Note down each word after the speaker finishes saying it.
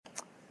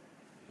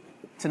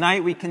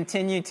Tonight we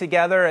continue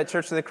together at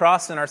Church of the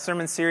Cross in our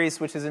sermon series,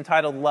 which is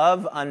entitled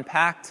Love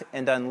Unpacked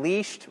and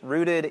Unleashed,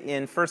 rooted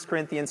in 1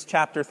 Corinthians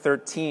chapter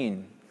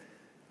 13.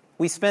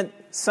 We spent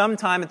some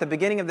time at the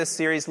beginning of this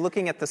series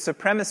looking at the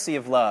supremacy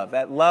of love,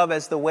 at love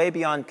as the way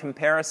beyond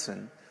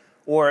comparison,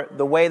 or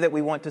the way that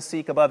we want to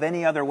seek above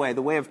any other way,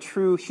 the way of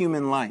true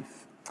human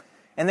life.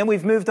 And then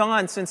we've moved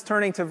on since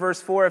turning to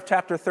verse 4 of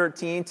chapter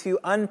 13 to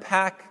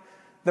unpack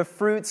the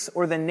fruits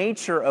or the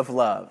nature of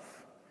love.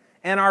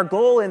 And our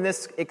goal in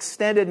this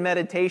extended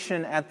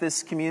meditation at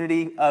this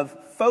community of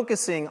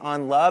focusing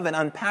on love and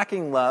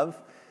unpacking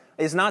love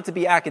is not to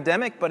be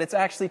academic, but it's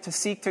actually to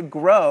seek to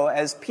grow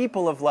as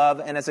people of love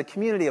and as a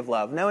community of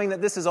love, knowing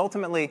that this is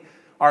ultimately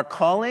our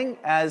calling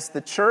as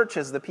the church,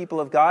 as the people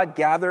of God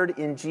gathered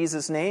in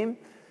Jesus' name.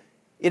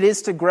 It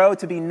is to grow,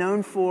 to be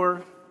known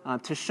for,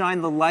 to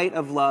shine the light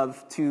of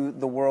love to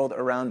the world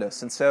around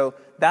us. And so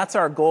that's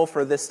our goal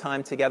for this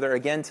time together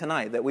again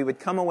tonight, that we would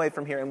come away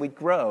from here and we'd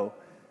grow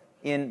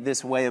in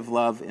this way of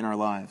love in our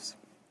lives.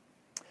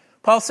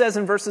 Paul says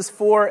in verses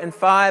 4 and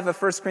 5 of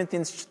 1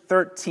 Corinthians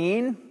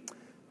 13,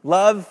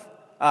 love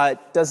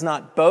does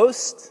not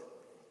boast,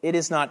 it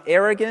is not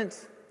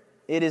arrogant,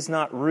 it is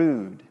not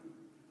rude,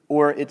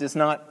 or it does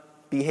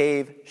not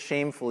behave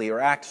shamefully or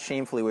act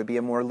shamefully would be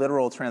a more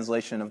literal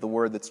translation of the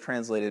word that's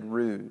translated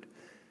rude.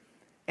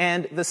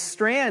 And the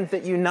strand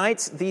that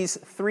unites these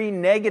three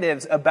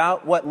negatives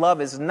about what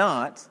love is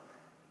not,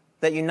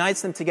 that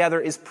unites them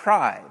together, is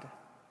pride.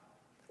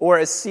 Or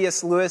as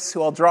C.S. Lewis,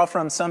 who I'll draw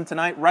from some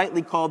tonight,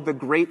 rightly called the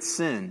great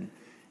sin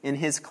in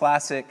his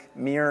classic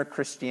Mere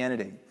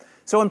Christianity.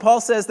 So when Paul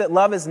says that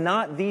love is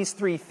not these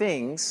three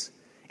things,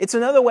 it's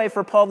another way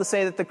for Paul to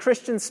say that the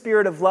Christian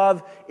spirit of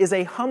love is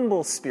a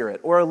humble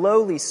spirit or a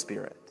lowly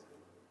spirit,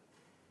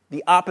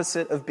 the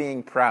opposite of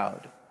being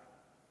proud.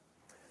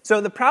 So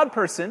the proud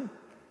person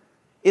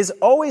is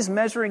always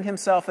measuring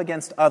himself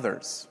against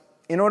others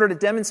in order to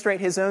demonstrate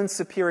his own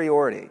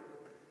superiority.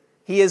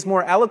 He is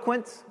more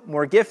eloquent,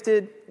 more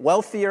gifted,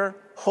 wealthier,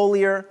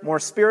 holier, more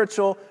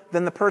spiritual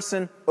than the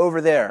person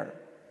over there.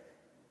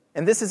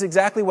 And this is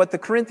exactly what the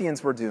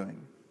Corinthians were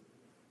doing.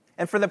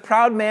 And for the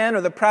proud man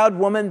or the proud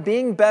woman,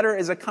 being better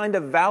is a kind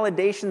of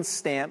validation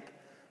stamp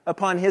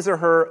upon his or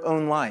her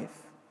own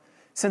life.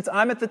 Since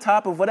I'm at the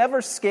top of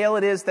whatever scale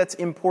it is that's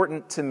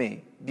important to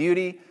me,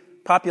 beauty,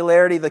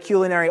 popularity, the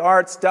culinary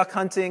arts, duck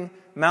hunting,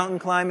 mountain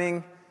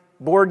climbing,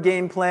 board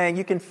game playing,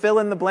 you can fill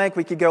in the blank,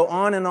 we could go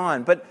on and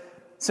on. But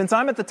since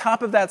I'm at the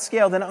top of that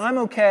scale, then I'm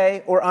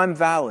okay or I'm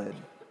valid.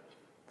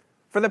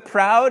 For the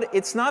proud,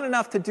 it's not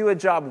enough to do a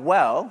job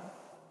well,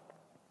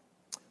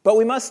 but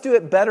we must do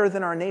it better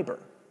than our neighbor.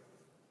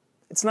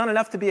 It's not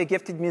enough to be a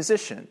gifted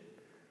musician.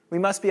 We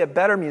must be a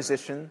better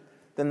musician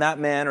than that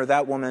man or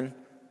that woman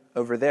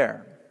over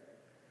there.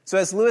 So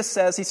as Lewis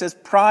says, he says,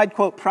 pride,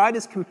 quote, pride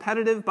is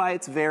competitive by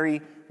its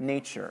very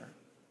nature.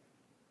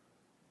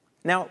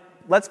 Now,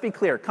 let's be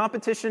clear.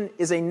 Competition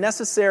is a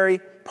necessary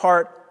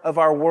part of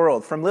our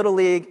world, from Little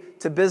League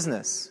to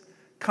business.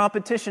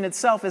 Competition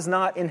itself is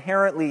not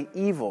inherently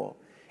evil.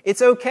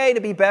 It's okay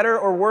to be better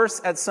or worse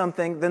at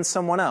something than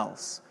someone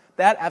else.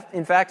 That,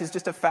 in fact, is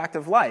just a fact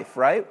of life,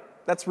 right?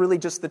 That's really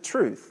just the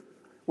truth.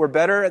 We're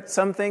better at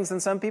some things than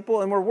some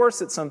people, and we're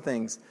worse at some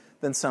things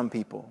than some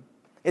people.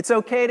 It's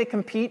okay to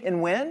compete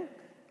and win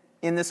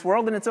in this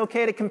world, and it's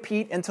okay to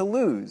compete and to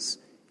lose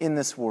in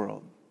this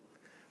world.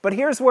 But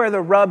here's where the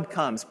rub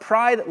comes.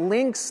 Pride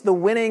links the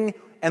winning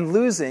and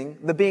losing,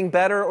 the being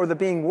better or the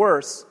being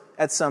worse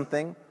at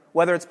something,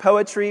 whether it's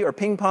poetry or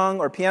ping pong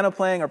or piano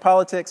playing or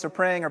politics or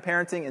praying or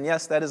parenting, and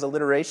yes, that is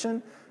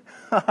alliteration.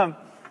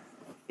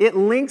 It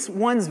links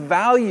one's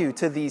value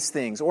to these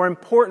things, or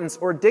importance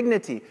or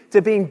dignity,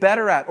 to being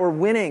better at or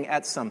winning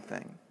at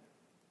something.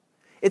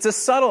 It's a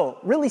subtle,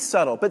 really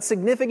subtle, but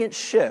significant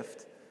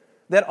shift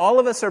that all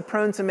of us are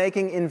prone to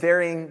making in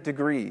varying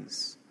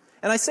degrees.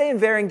 And I say in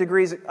varying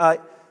degrees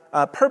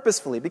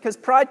purposefully, because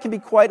pride can be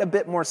quite a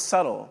bit more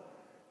subtle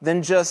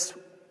than just,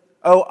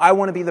 oh, I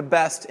want to be the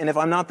best, and if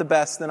I'm not the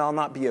best, then I'll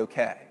not be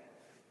okay.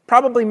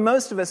 Probably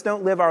most of us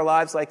don't live our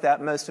lives like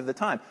that most of the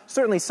time.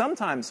 Certainly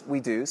sometimes we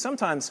do.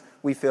 Sometimes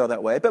we feel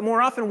that way. But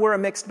more often we're a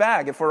mixed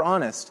bag, if we're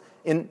honest,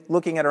 in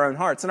looking at our own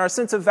hearts. And our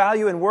sense of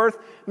value and worth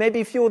may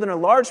be fueled in a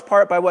large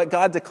part by what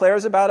God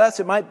declares about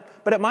us.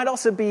 But it might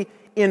also be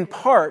in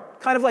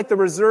part, kind of like the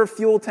reserve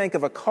fuel tank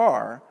of a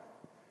car,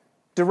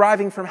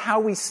 deriving from how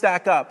we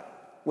stack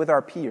up with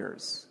our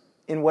peers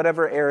in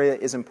whatever area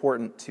is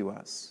important to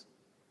us.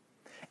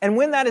 And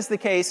when that is the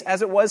case,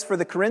 as it was for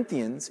the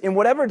Corinthians, in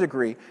whatever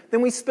degree, then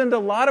we spend a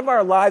lot of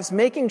our lives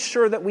making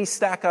sure that we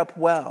stack up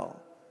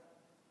well.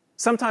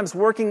 Sometimes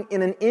working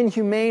in an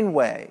inhumane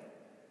way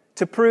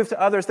to prove to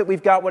others that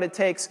we've got what it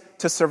takes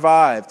to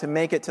survive, to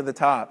make it to the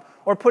top.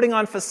 Or putting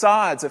on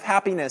facades of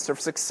happiness or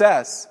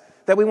success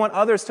that we want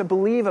others to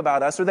believe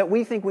about us or that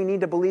we think we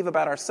need to believe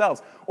about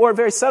ourselves. Or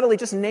very subtly,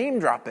 just name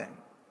dropping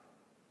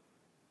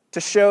to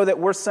show that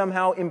we're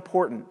somehow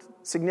important,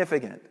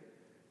 significant,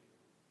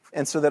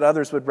 and so that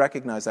others would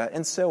recognize that,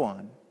 and so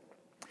on.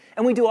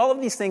 And we do all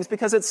of these things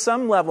because at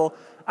some level,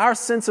 our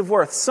sense of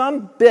worth,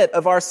 some bit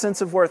of our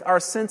sense of worth, our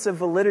sense of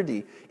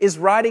validity, is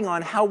riding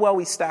on how well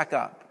we stack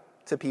up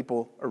to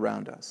people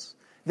around us.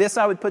 This,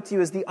 I would put to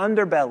you, is the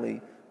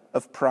underbelly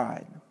of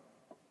pride.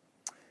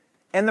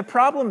 And the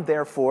problem,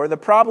 therefore, the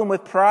problem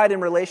with pride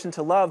in relation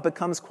to love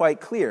becomes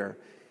quite clear.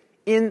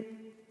 In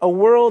a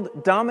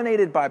world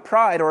dominated by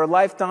pride, or a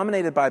life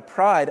dominated by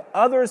pride,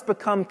 others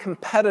become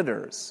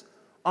competitors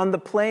on the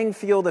playing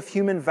field of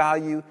human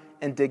value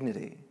and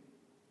dignity.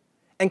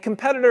 And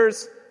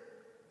competitors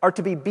are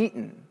to be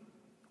beaten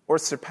or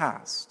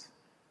surpassed.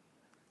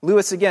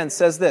 Lewis again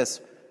says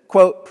this,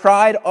 quote,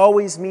 "Pride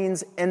always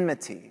means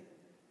enmity.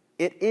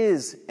 It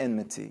is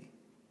enmity,"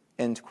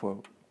 end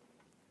quote.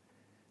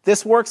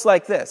 This works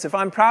like this. If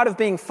I'm proud of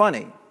being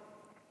funny,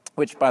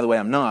 which, by the way,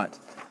 I'm not,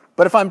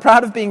 but if I'm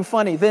proud of being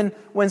funny, then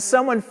when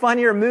someone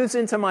funnier moves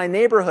into my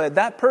neighborhood,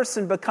 that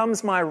person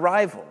becomes my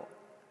rival.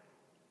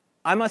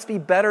 I must be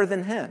better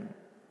than him.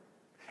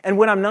 And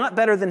when I'm not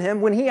better than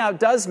him, when he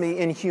outdoes me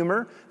in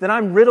humor, then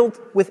I'm riddled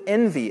with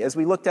envy, as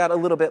we looked at a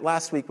little bit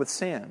last week with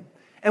Sam.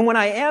 And when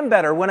I am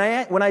better, when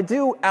I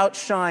do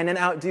outshine and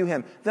outdo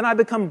him, then I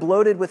become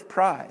bloated with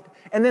pride.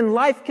 And then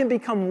life can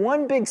become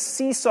one big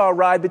seesaw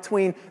ride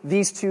between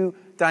these two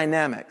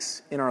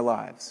dynamics in our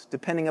lives,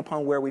 depending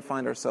upon where we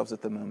find ourselves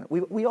at the moment.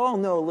 We all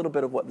know a little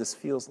bit of what this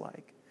feels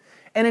like.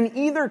 And in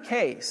either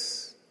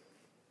case,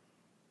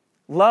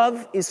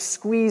 love is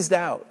squeezed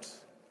out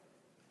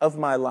of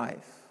my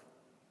life.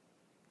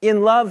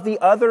 In love, the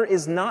other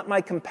is not my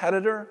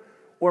competitor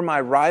or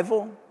my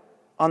rival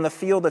on the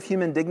field of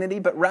human dignity,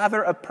 but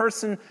rather a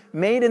person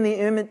made in the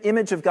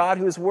image of God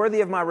who is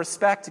worthy of my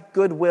respect,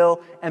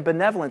 goodwill, and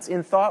benevolence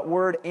in thought,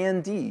 word,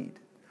 and deed.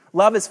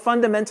 Love is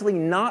fundamentally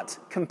not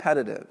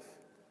competitive.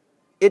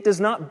 It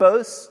does not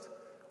boast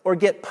or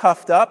get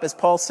puffed up, as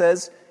Paul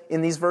says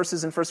in these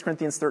verses in 1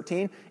 Corinthians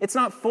 13. It's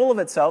not full of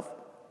itself,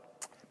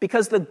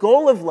 because the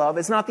goal of love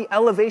is not the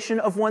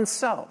elevation of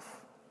oneself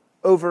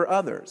over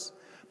others,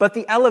 but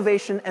the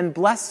elevation and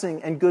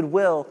blessing and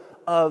goodwill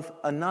of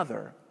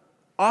another,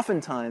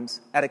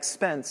 oftentimes at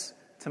expense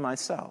to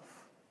myself.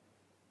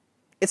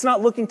 It's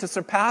not looking to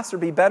surpass or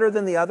be better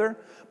than the other,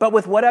 but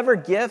with whatever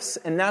gifts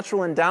and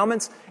natural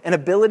endowments and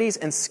abilities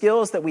and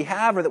skills that we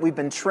have or that we've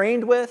been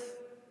trained with,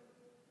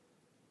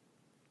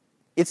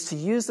 it's to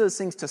use those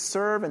things to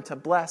serve and to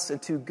bless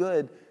and to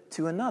good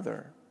to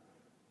another.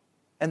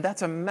 And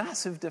that's a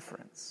massive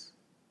difference.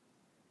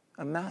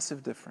 A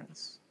massive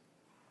difference.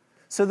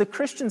 So the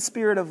Christian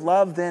spirit of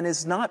love then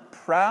is not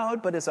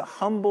proud, but is a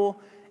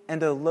humble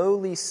and a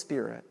lowly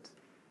spirit.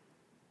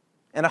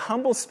 And a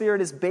humble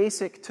spirit is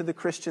basic to the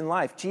Christian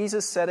life.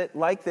 Jesus said it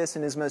like this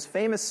in his most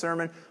famous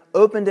sermon,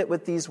 opened it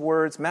with these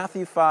words,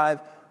 Matthew 5,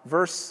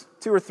 verse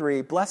 2 or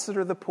 3, "Blessed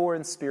are the poor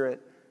in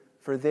spirit,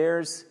 for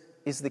theirs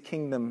is the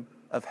kingdom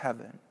of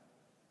heaven."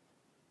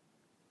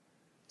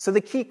 So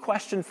the key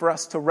question for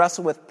us to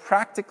wrestle with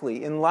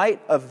practically in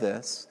light of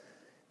this,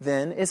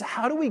 then, is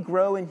how do we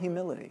grow in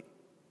humility?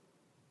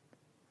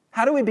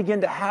 How do we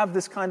begin to have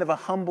this kind of a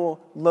humble,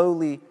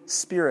 lowly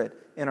spirit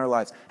in our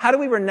lives? How do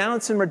we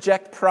renounce and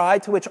reject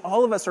pride, to which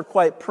all of us are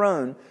quite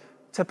prone,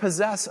 to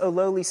possess a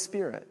lowly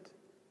spirit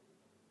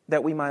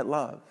that we might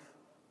love?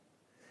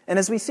 And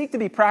as we seek to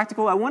be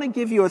practical, I want to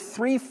give you a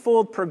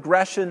threefold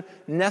progression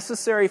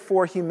necessary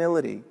for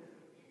humility: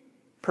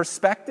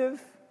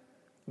 perspective,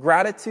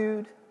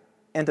 gratitude,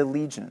 and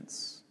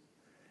allegiance.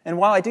 And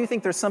while I do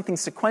think there's something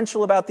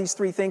sequential about these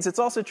three things, it's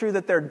also true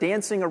that they're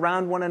dancing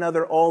around one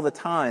another all the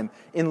time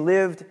in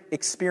lived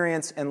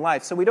experience and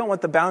life. So we don't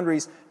want the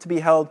boundaries to be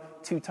held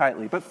too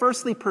tightly. But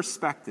firstly,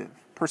 perspective.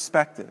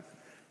 Perspective.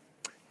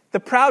 The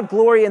proud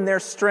glory in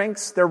their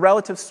strengths, their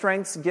relative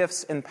strengths,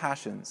 gifts, and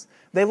passions.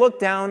 They look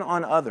down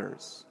on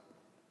others.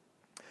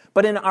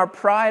 But in our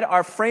pride,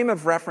 our frame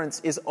of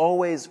reference is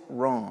always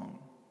wrong.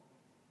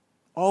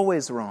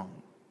 Always wrong.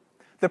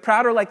 The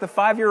proud are like the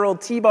 5-year-old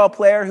t-ball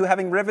player who,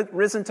 having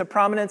risen to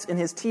prominence in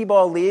his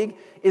t-ball league,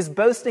 is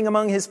boasting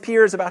among his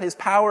peers about his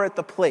power at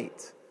the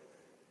plate.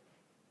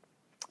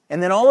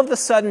 And then all of a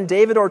sudden,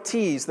 David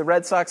Ortiz, the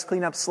Red Sox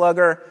cleanup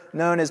slugger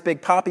known as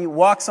Big Papi,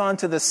 walks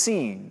onto the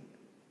scene.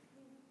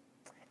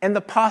 And the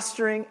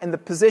posturing and the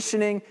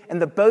positioning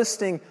and the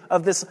boasting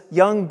of this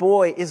young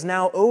boy is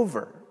now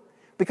over,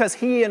 because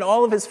he and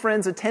all of his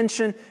friends'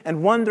 attention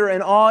and wonder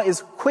and awe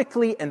is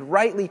quickly and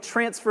rightly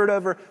transferred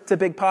over to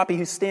Big Papi,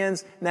 who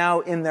stands now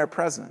in their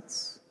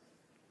presence.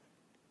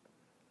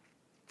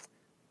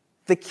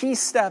 The key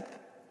step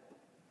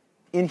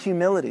in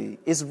humility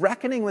is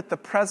reckoning with the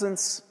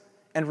presence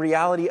and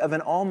reality of an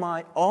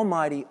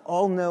almighty,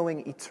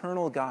 all-knowing,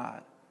 eternal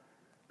God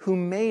who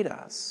made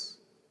us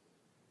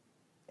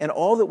and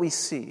all that we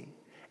see,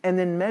 and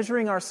then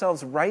measuring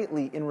ourselves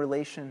rightly in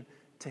relation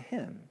to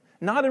him.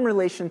 Not in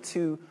relation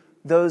to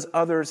those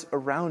others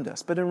around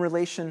us, but in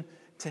relation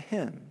to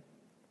him.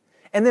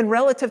 And then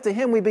relative to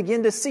him, we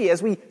begin to see,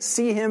 as we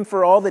see him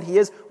for all that he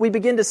is, we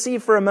begin to see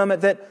for a moment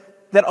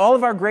that all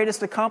of our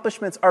greatest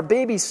accomplishments are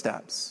baby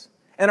steps.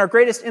 And our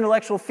greatest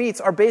intellectual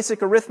feats are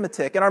basic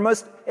arithmetic. And our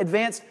most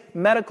advanced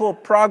medical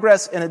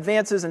progress and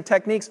advances and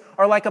techniques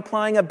are like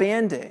applying a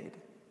Band-Aid.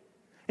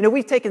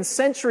 We've taken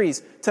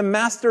centuries to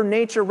master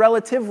nature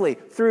relatively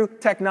through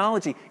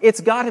technology.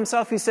 It's God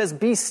himself who says,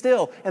 "Be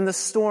still," and the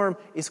storm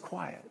is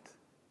quiet.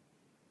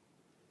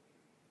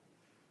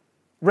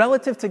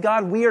 Relative to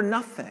God, we are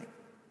nothing.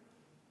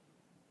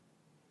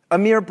 A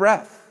mere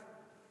breath,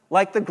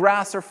 like the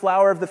grass or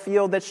flower of the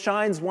field that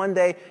shines one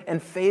day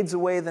and fades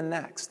away the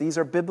next. These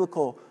are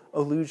biblical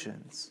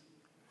allusions.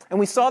 And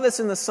we saw this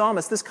in the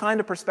psalmist, this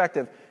kind of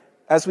perspective,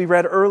 as we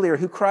read earlier,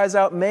 who cries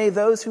out, "May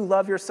those who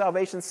love your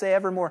salvation say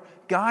evermore,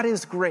 God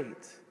is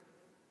great."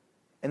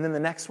 And then the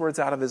next words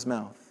out of his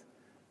mouth,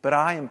 "But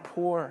I am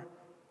poor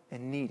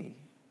and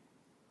needy."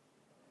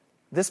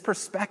 This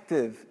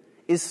perspective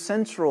is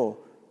central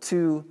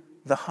to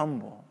the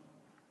humble.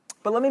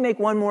 But let me make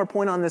one more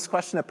point on this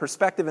question of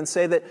perspective and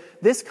say that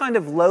this kind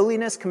of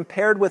lowliness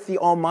compared with the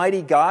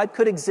Almighty God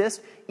could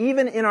exist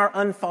even in our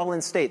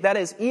unfallen state. That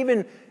is,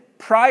 even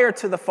prior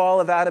to the fall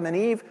of Adam and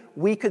Eve,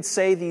 we could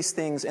say these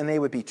things and they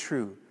would be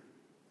true.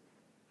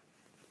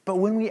 But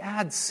when we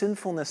add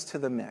sinfulness to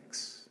the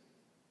mix,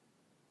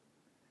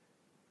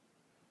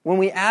 when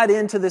we add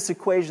into this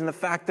equation the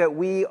fact that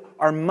we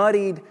are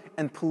muddied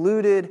and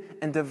polluted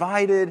and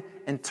divided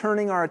and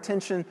turning our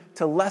attention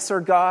to lesser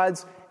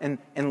gods and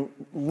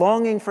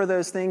longing for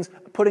those things,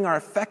 putting our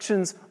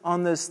affections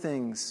on those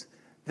things,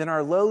 then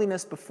our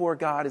lowliness before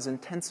God is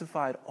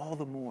intensified all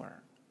the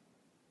more.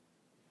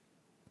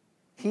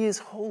 He is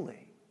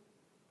holy,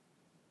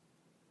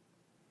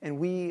 and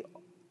we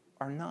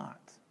are not.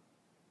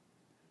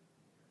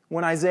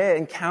 When Isaiah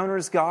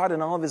encounters God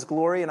in all of his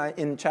glory, and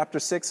in chapter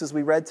 6, as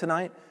we read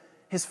tonight,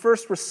 his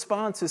first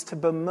response is to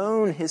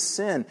bemoan his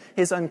sin,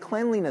 his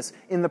uncleanliness,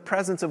 in the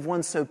presence of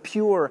one so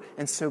pure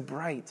and so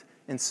bright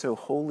and so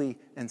holy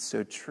and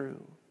so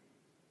true.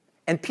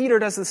 And Peter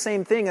does the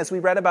same thing, as we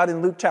read about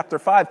in Luke chapter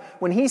 5.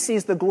 When he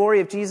sees the glory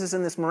of Jesus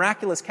in this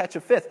miraculous catch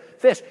of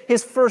fish,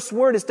 his first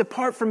word is,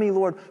 "Depart from me,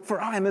 Lord,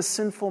 for I am a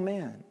sinful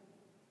man."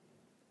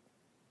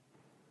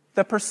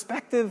 The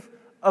perspective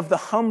of the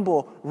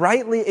humble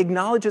rightly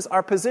acknowledges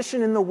our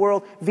position in the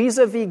world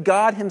vis-a-vis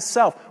God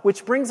himself,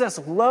 which brings us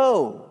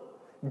low,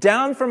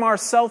 down from our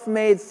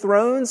self-made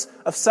thrones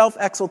of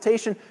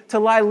self-exaltation to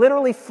lie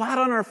literally flat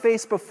on our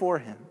face before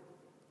him.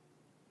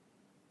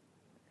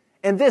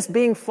 And this,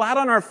 being flat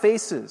on our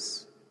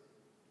faces,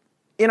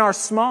 in our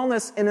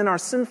smallness and in our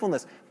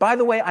sinfulness. By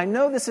the way, I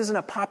know this isn't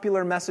a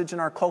popular message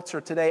in our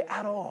culture today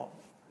at all.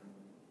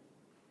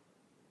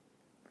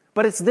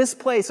 But it's this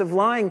place of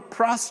lying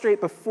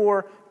prostrate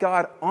before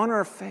God on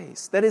our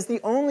face that is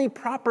the only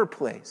proper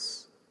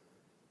place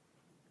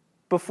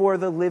before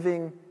the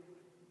living,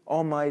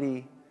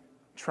 almighty,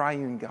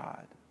 triune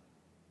God.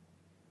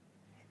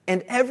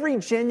 And every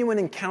genuine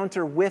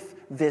encounter with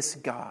this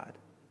God,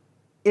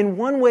 in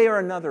one way or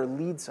another,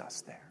 leads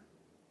us there,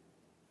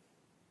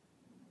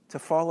 to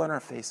fall on our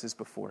faces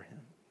before him.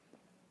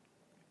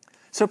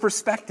 So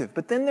perspective,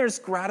 but then there's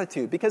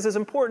gratitude, because as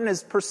important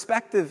as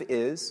perspective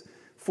is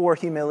for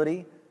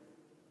humility,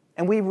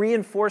 and we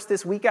reinforce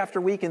this week after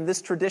week in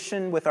this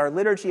tradition with our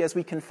liturgy as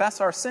we confess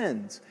our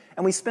sins,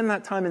 and we spend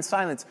that time in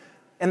silence,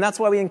 and that's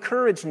why we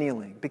encourage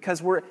kneeling,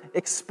 because we're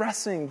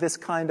expressing this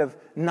kind of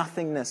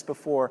nothingness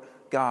before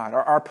God,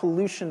 or our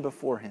pollution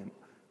before him.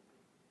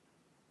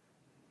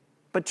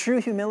 But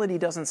true humility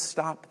doesn't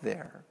stop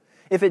there.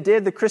 If it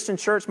did, the Christian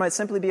church might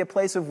simply be a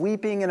place of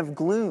weeping and of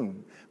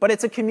gloom. But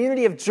it's a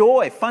community of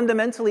joy,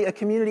 fundamentally a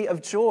community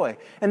of joy.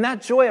 And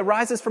that joy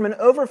arises from an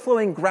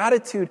overflowing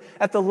gratitude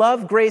at the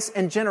love, grace,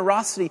 and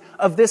generosity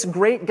of this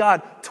great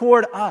God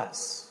toward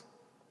us.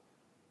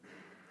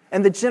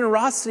 And the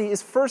generosity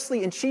is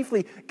firstly and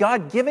chiefly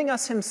God giving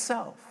us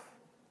himself,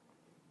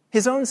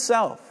 his own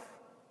self.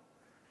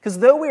 Because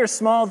though we are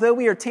small, though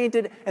we are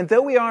tainted, and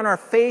though we are on our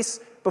face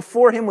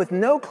before him with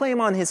no claim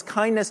on his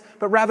kindness,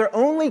 but rather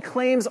only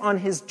claims on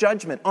his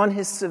judgment, on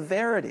his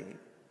severity,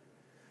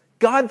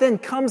 God then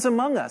comes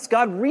among us.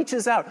 God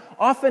reaches out.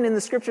 Often in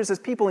the scriptures, as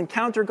people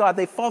encounter God,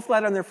 they fall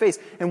flat on their face.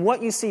 And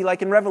what you see,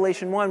 like in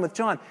Revelation 1 with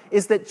John,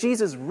 is that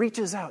Jesus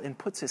reaches out and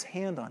puts his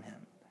hand on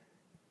him.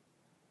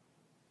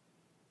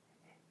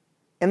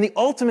 And the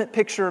ultimate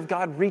picture of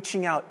God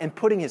reaching out and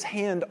putting his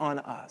hand on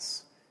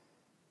us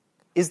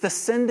is the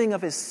sending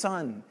of his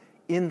Son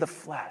in the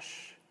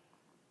flesh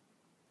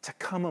to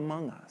come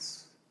among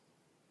us,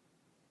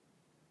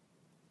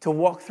 to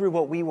walk through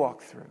what we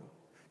walk through,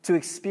 to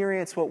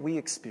experience what we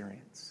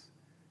experience,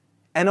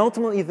 and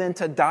ultimately then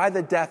to die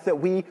the death that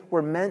we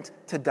were meant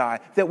to die,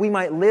 that we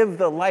might live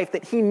the life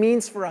that he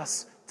means for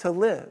us to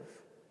live.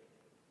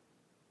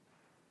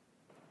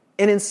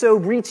 And in so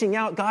reaching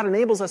out, God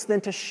enables us then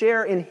to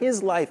share in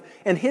his life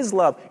and his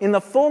love, in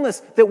the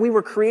fullness that we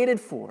were created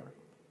for.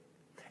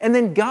 And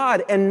then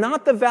God, and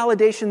not the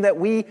validation that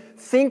we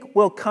think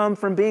will come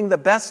from being the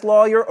best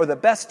lawyer or the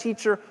best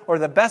teacher or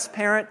the best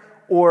parent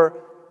or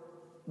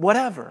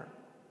whatever.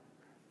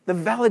 The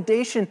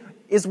validation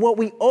is what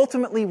we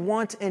ultimately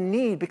want and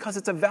need because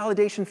it's a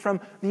validation from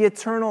the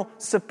eternal,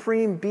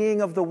 supreme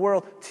being of the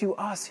world to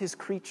us, his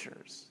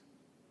creatures.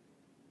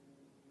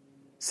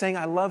 Saying,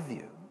 I love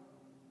you.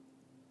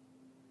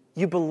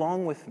 You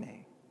belong with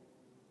me.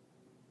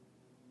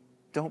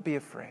 Don't be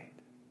afraid.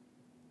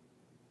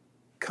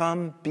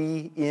 Come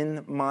be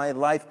in my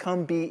life.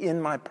 Come be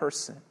in my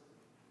person.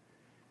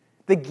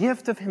 The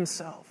gift of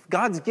himself,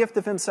 God's gift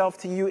of himself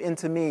to you and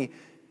to me,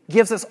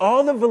 gives us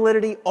all the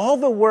validity, all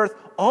the worth,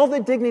 all the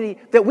dignity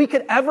that we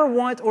could ever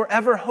want or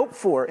ever hope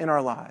for in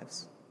our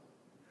lives.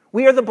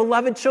 We are the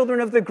beloved children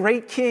of the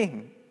great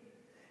King.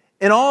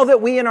 And all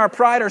that we in our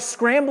pride are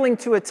scrambling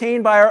to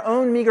attain by our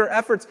own meager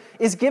efforts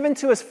is given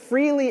to us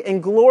freely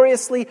and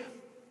gloriously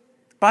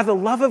by the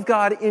love of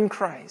God in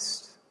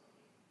Christ.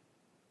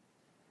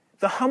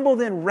 The humble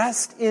then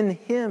rest in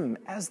him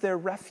as their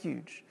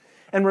refuge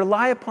and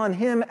rely upon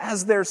him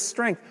as their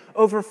strength,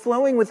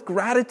 overflowing with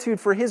gratitude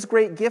for his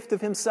great gift of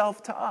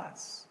himself to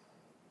us.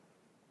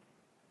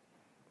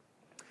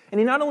 And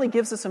he not only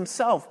gives us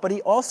himself, but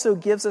he also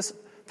gives us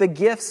the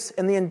gifts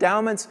and the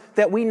endowments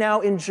that we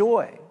now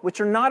enjoy, which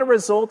are not a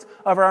result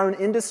of our own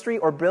industry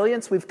or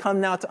brilliance we've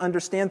come now to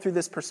understand through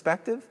this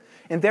perspective,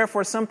 and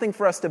therefore something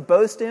for us to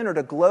boast in or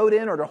to gloat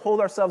in or to hold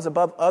ourselves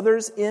above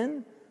others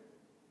in.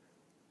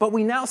 But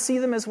we now see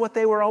them as what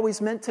they were always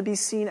meant to be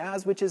seen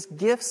as, which is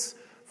gifts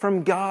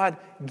from God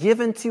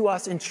given to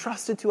us,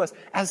 entrusted to us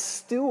as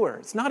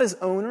stewards, not as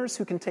owners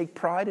who can take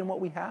pride in what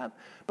we have,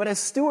 but as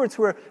stewards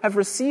who have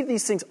received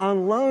these things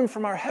on loan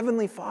from our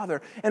Heavenly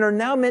Father and are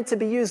now meant to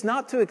be used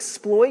not to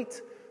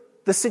exploit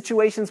the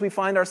situations we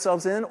find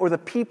ourselves in or the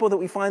people that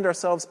we find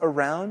ourselves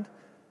around,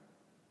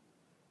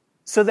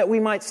 so that we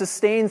might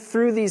sustain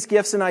through these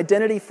gifts an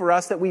identity for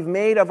us that we've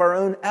made of our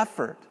own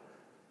effort.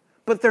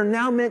 But they're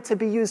now meant to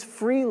be used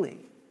freely,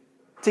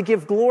 to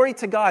give glory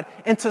to God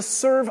and to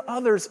serve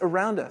others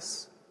around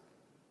us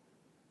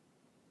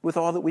with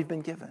all that we've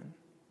been given.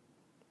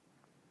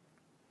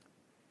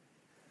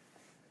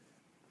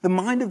 The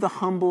mind of the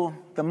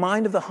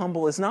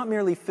humble is not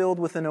merely filled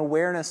with an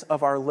awareness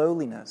of our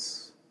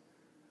lowliness,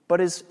 but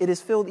it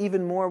is filled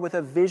even more with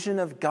a vision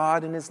of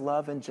God and his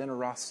love and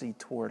generosity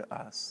toward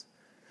us.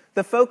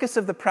 The focus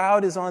of the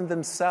proud is on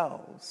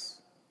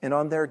themselves and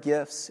on their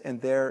gifts and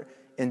their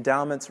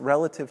endowments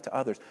relative to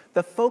others.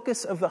 The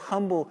focus of the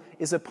humble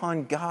is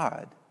upon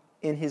God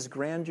in his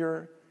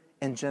grandeur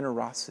and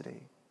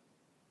generosity.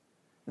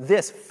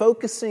 This,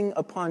 focusing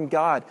upon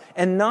God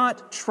and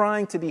not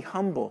trying to be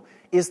humble,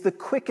 is the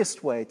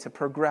quickest way to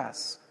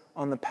progress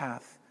on the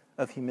path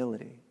of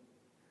humility.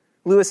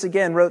 Lewis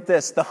again wrote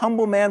this: the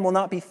humble man will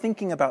not be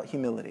thinking about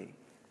humility.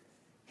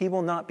 He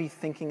will not be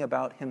thinking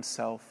about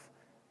himself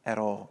at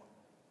all.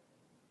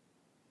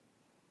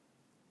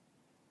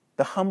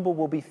 The humble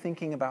will be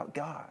thinking about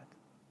God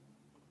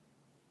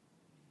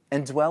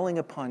and dwelling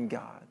upon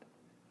God,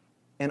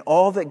 and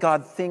all that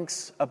God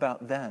thinks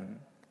about them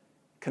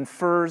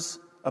confers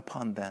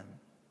upon them.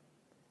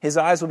 His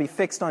eyes will be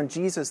fixed on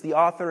Jesus, the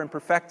author and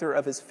perfecter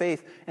of his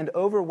faith, and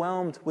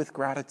overwhelmed with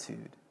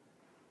gratitude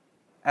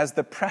as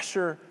the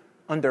pressure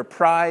under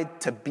pride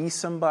to be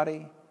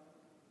somebody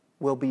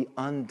will be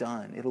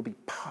undone. It'll be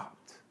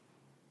popped,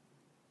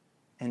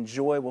 and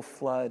joy will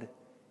flood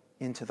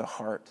into the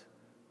heart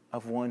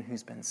of one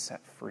who's been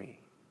set free.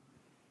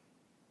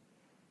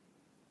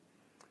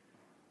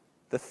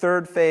 The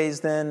third phase,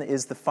 then,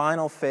 is the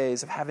final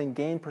phase of having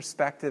gained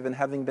perspective and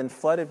having been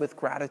flooded with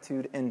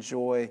gratitude and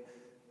joy.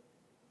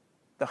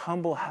 The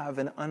humble have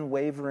an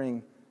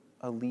unwavering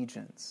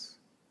allegiance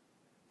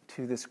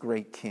to this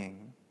great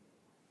King.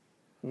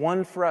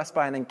 Won for us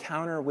by an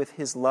encounter with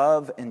his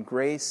love and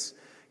grace,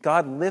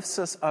 God lifts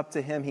us up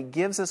to him. He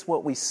gives us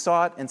what we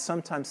sought and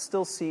sometimes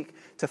still seek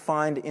to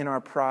find in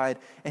our pride.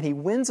 And he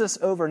wins us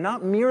over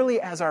not merely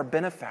as our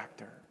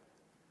benefactor,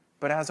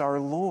 but as our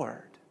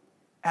Lord,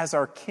 as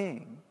our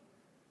King,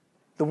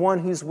 the one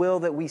whose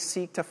will that we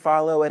seek to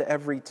follow at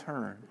every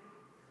turn.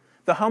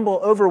 The humble,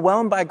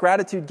 overwhelmed by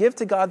gratitude, give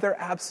to God their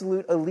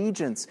absolute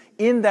allegiance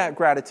in that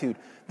gratitude.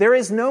 There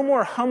is no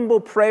more humble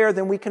prayer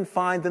than we can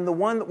find than the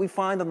one that we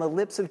find on the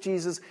lips of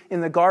Jesus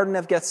in the Garden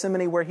of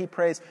Gethsemane, where he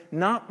prays,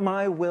 "Not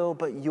my will,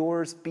 but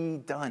yours be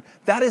done."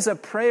 That is a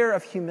prayer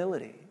of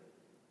humility.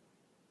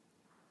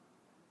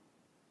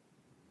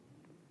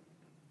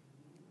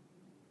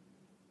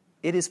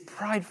 It is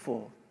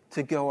prideful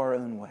to go our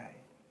own way,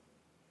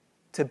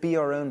 to be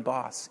our own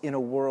boss in a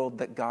world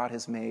that God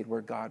has made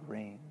where God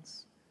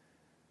reigns.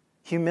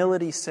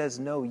 Humility says,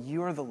 no,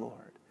 you're the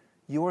Lord,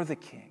 you're the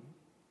King,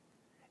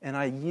 and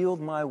I yield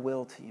my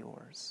will to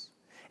yours.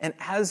 And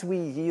as we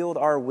yield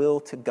our will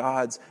to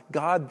God's,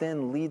 God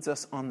then leads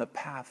us on the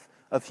path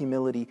of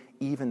humility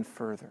even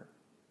further.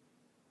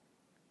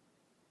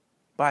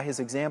 by his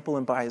example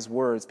and by his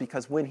words,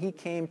 because when he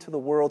came to the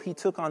world, he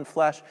took on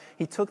flesh,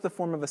 he took the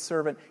form of a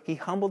servant, he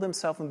humbled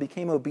himself and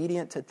became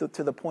obedient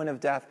to the point of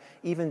death,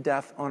 even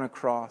death on a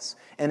cross.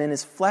 And in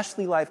his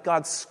fleshly life,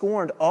 God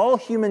scorned all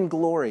human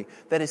glory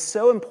that is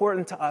so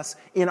important to us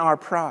in our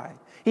pride.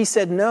 He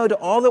said no to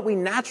all that we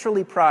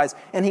naturally prize,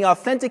 and he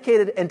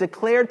authenticated and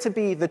declared to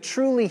be the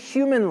truly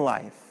human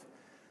life,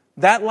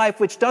 that life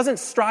which doesn't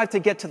strive to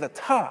get to the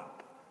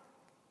top,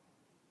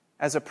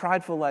 as a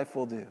prideful life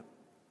will do,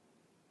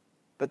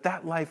 but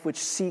that life which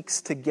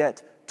seeks to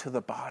get to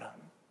the bottom.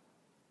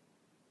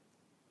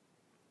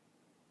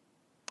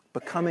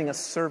 Becoming a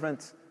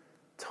servant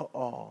to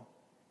all,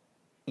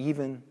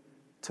 even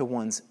to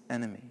one's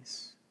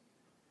enemies.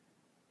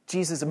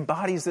 Jesus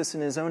embodies this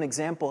in his own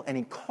example, and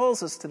he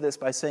calls us to this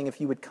by saying,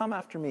 if you would come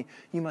after me,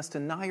 you must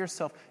deny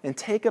yourself and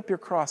take up your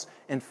cross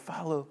and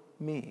follow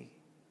me.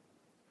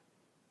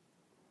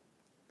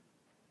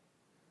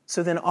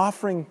 So then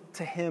offering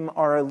to him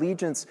our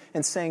allegiance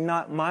and saying,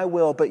 not my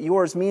will, but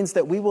yours, means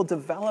that we will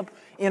develop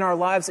in our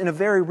lives in a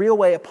very real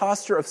way a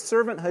posture of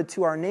servanthood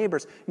to our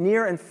neighbors,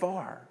 near and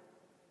far.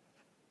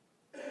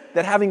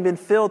 That having been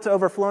filled to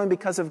overflowing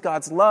because of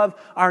God's love,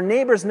 our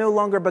neighbors no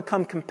longer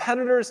become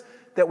competitors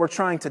that we're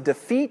trying to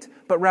defeat,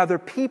 but rather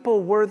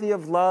people worthy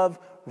of love,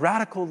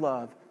 radical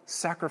love,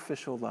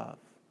 sacrificial love.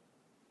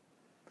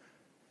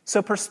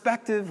 So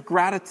perspective,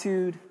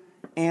 gratitude,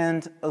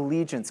 and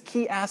allegiance,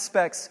 key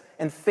aspects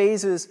and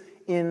phases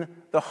in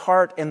the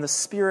heart and the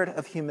spirit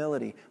of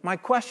humility. My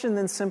question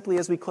then simply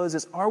as we close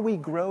is, are we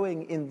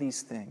growing in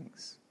these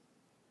things?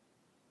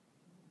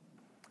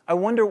 I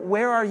wonder,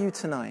 where are you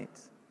tonight?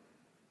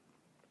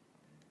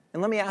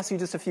 And let me ask you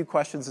just a few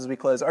questions as we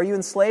close. Are you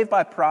enslaved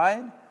by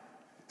pride?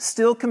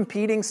 Still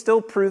competing,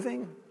 still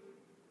proving?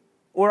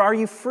 Or are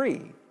you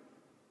free?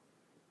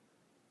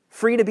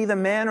 Free to be the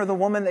man or the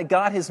woman that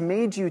God has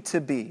made you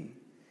to be,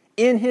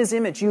 in his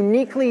image,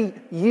 uniquely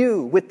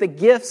you, with the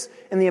gifts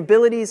and the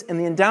abilities and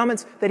the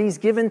endowments that he's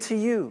given to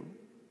you.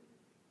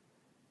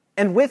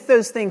 And with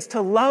those things,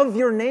 to love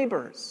your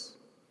neighbors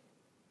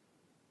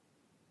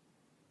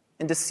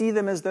and to see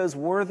them as those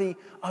worthy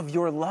of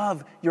your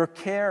love, your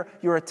care,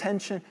 your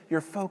attention,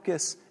 your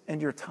focus,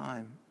 and your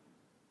time.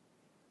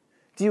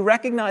 Do you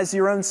recognize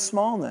your own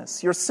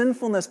smallness, your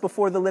sinfulness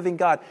before the living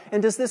God?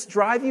 And does this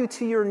drive you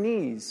to your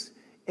knees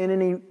in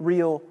any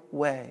real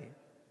way?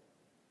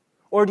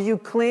 Or do you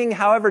cling,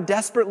 however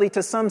desperately,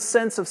 to some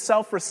sense of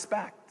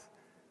self-respect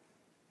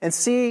and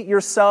see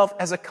yourself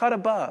as a cut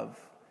above,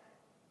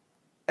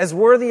 as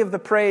worthy of the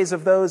praise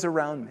of those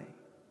around me?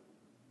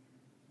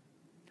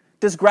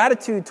 Does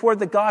gratitude toward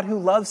the God who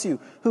loves you,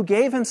 who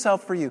gave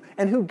himself for you,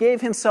 and who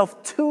gave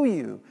himself to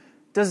you,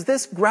 does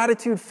this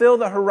gratitude fill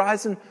the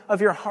horizon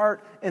of your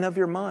heart and of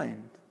your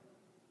mind?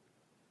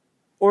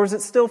 Or is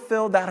it still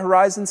filled, that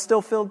horizon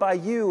still filled by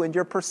you and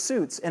your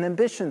pursuits and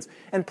ambitions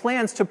and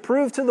plans to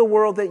prove to the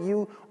world that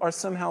you are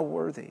somehow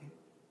worthy?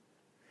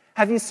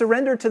 Have you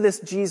surrendered to this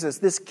Jesus,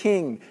 this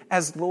King,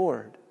 as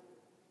Lord?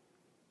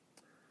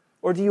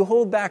 Or do you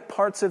hold back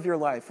parts of your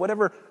life,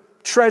 whatever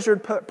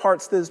treasured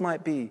parts those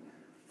might be,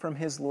 from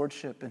his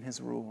lordship and his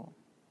rule?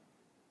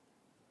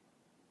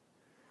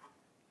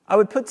 I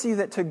would put to you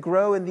that to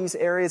grow in these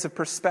areas of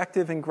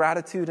perspective and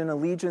gratitude and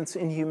allegiance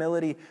and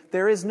humility,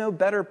 there is no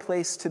better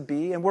place to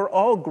be. And we're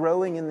all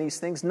growing in these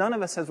things. None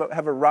of us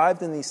have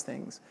arrived in these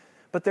things.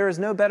 But there is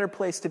no better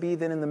place to be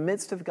than in the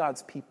midst of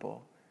God's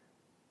people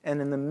and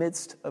in the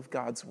midst of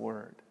God's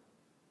word,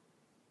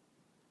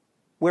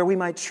 where we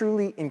might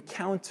truly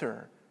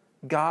encounter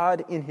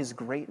God in his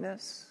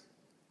greatness,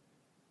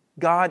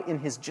 God in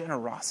his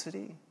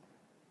generosity,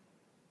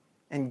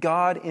 and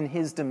God in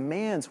his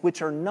demands,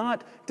 which are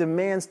not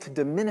demands to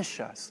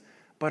diminish us,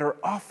 but are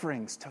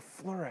offerings to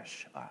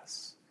flourish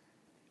us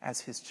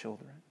as his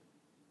children.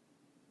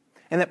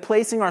 And that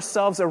placing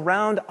ourselves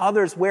around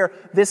others where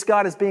this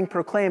God is being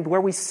proclaimed,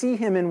 where we see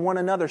him in one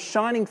another,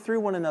 shining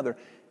through one another,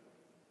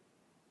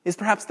 is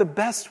perhaps the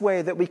best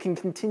way that we can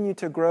continue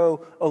to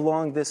grow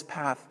along this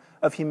path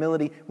of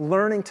humility,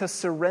 learning to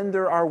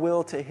surrender our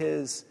will to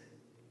his,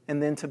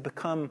 and then to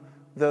become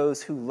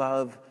those who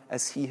love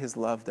as he has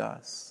loved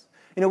us.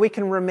 You know, we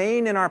can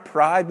remain in our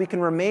pride, we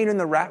can remain in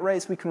the rat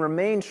race, we can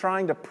remain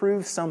trying to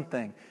prove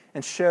something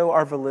and show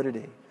our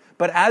validity.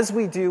 But as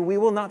we do, we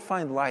will not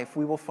find life,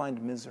 we will find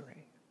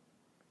misery.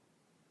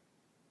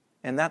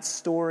 And that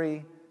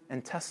story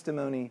and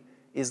testimony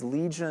is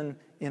legion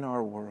in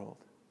our world.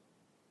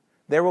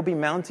 There will be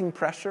mounting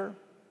pressure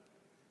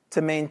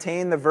to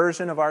maintain the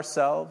version of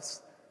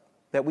ourselves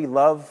that we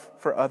love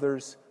for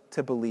others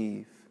to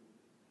believe.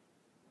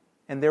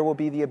 And there will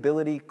be the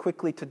ability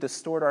quickly to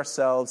distort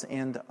ourselves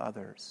and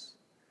others.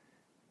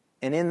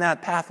 And in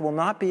that path, we'll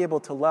not be able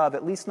to love,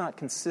 at least not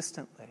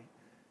consistently,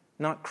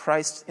 not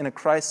Christ in a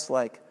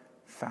Christ-like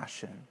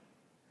fashion.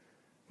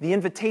 The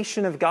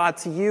invitation of God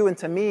to you and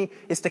to me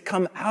is to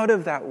come out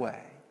of that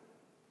way,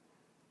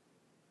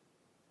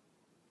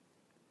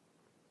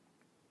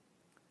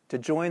 to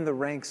join the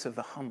ranks of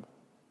the humble,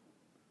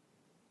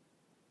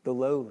 the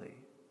lowly,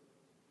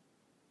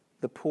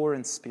 the poor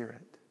in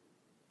spirit,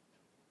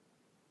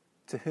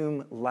 to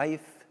whom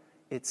life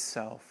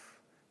itself,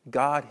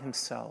 God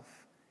himself,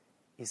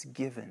 is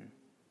given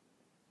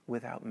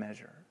without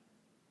measure.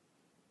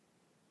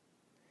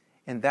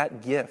 And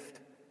that gift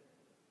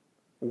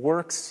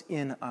works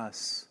in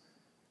us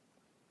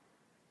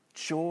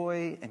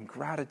joy and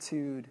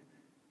gratitude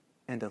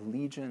and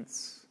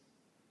allegiance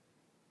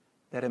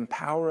that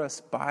empower us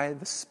by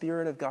the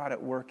Spirit of God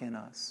at work in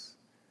us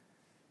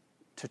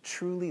to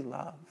truly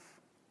love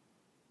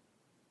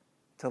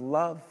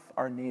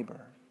our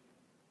neighbor,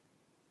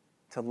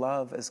 to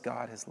love as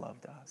God has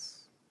loved us.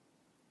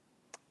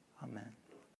 Amen.